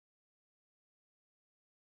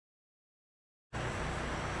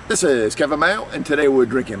This is Kevin Mayo, and today we're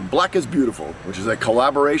drinking Black is Beautiful, which is a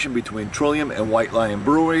collaboration between Trillium and White Lion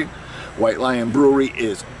Brewery. White Lion Brewery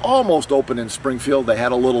is almost open in Springfield. They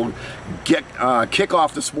had a little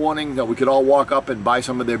kickoff this morning that we could all walk up and buy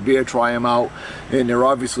some of their beer, try them out, and they're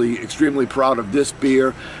obviously extremely proud of this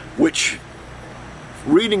beer, which,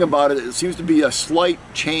 reading about it, it seems to be a slight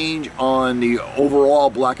change on the overall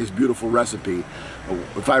Black is Beautiful recipe.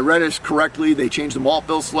 If I read it correctly, they changed the malt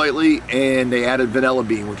bill slightly and they added vanilla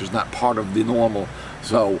bean, which is not part of the normal.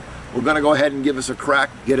 So we're going to go ahead and give us a crack,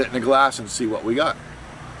 get it in a glass, and see what we got.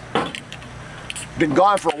 Been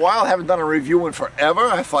gone for a while, haven't done a review in forever.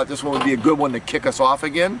 I thought this one would be a good one to kick us off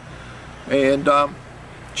again. And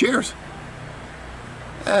cheers.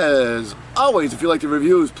 As always, if you like the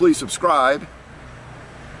reviews, please subscribe,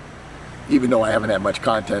 even though I haven't had much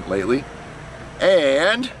content lately.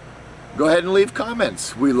 And go ahead and leave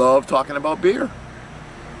comments. We love talking about beer.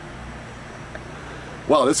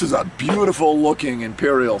 Wow, this is a beautiful looking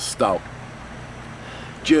Imperial Stout.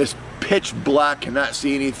 Just pitch black, cannot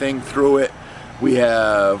see anything through it. We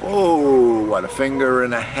have, oh, what, a finger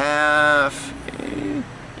and a half,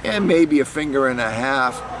 and maybe a finger and a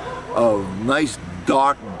half of nice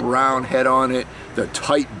dark brown head on it. The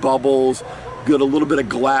tight bubbles, got a little bit of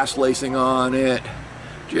glass lacing on it.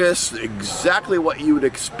 Just exactly what you would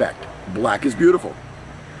expect. Black is Beautiful.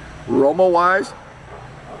 Aroma wise,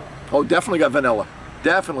 oh, definitely got vanilla.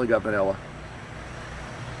 Definitely got vanilla.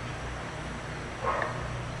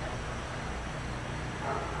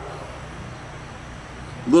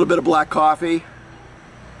 A little bit of black coffee,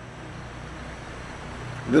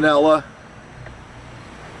 vanilla,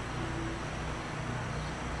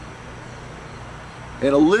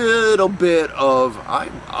 and a little bit of, I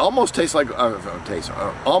almost taste like,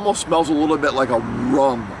 almost smells a little bit like a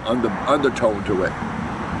rum undertone to it.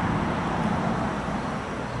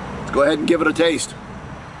 Let's go ahead and give it a taste.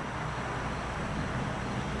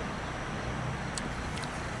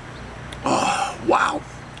 Oh, wow.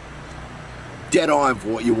 Dead on for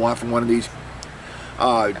what you want from one of these.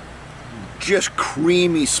 Just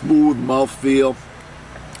creamy, smooth mouthfeel.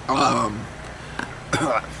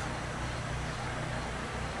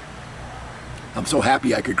 I'm so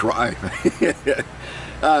happy I could cry.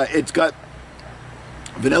 It's got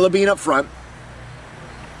vanilla bean up front.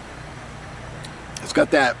 It's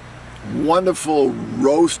got that wonderful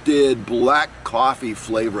roasted black coffee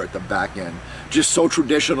flavor at the back end. Just so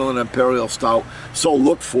traditional in Imperial Stout, so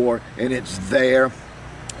looked for, and it's there.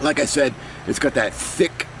 Like I said, it's got that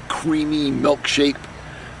thick, creamy milkshake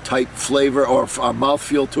type flavor or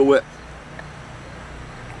mouthfeel to it.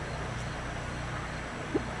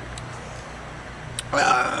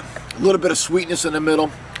 A little bit of sweetness in the middle,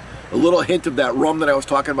 a little hint of that rum that I was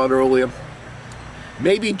talking about earlier.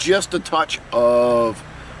 Maybe just a touch of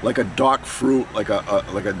like a dark fruit, like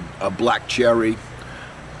a black cherry.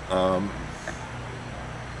 But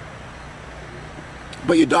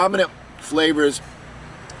your dominant flavors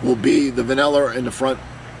will be the vanilla in the front,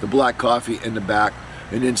 the black coffee in the back,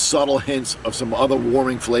 and then subtle hints of some other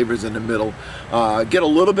warming flavors in the middle. Get a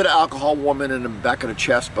little bit of alcohol warming in the back of the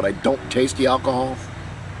chest, but I don't taste the alcohol.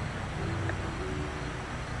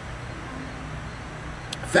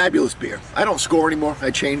 Fabulous beer. I don't score anymore. I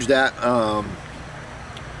changed that.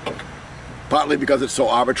 Partly because it's so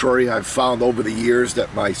arbitrary. I've found over the years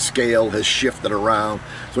that my scale has shifted around,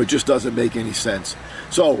 so it just doesn't make any sense.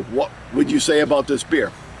 So what would you say about this beer?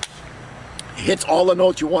 It hits all the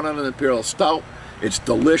notes you want on an Imperial Stout. It's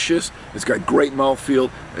delicious. It's got great mouthfeel.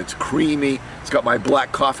 It's creamy. It's got my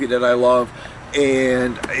black coffee that I love,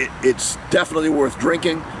 and it's definitely worth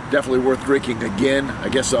drinking. Definitely worth drinking again. I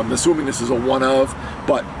guess I'm assuming this is a one of,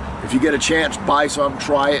 but if you get a chance, buy some,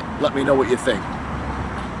 try it. Let me know what you think.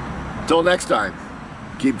 Until next time,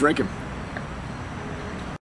 keep drinking.